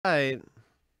right.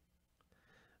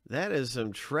 That is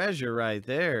some treasure right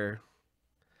there.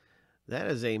 That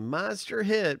is a monster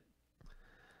hit.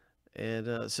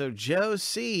 And so Joe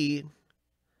C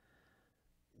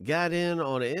got in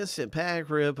on an instant pack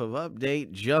rip of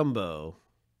Update Jumbo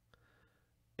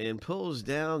and pulls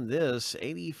down this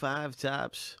 85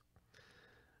 tops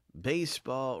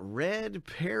baseball red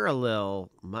parallel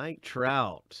Mike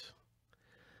Trout.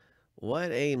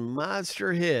 What a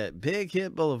monster hit. Big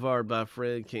hit boulevard, my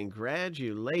friend.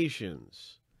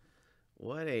 Congratulations.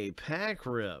 What a pack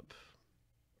rip.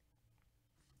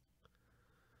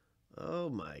 Oh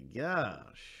my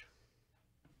gosh.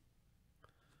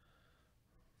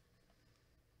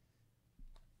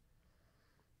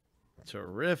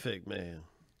 Terrific, man.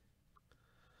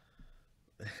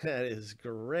 That is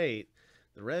great.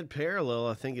 The red parallel,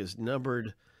 I think, is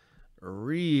numbered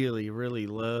really, really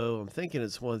low. I'm thinking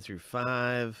it's 1 through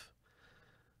 5.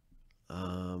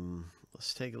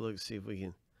 Let's take a look, see if we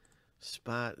can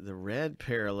spot the red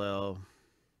parallel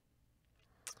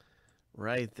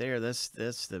right there. That's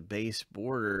the base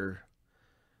border.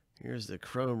 Here's the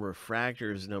chrome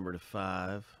refractors number to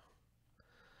 5.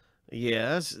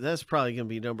 Yeah, that's probably gonna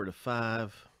be number to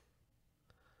 5.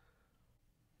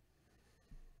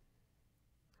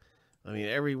 I mean,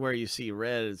 everywhere you see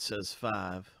red, it says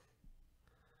 5.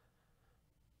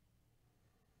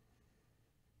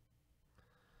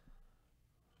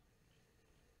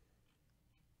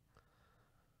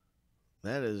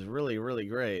 That is really, really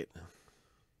great.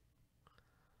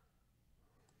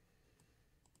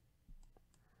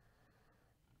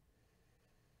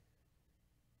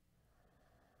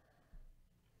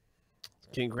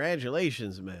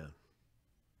 Congratulations, man.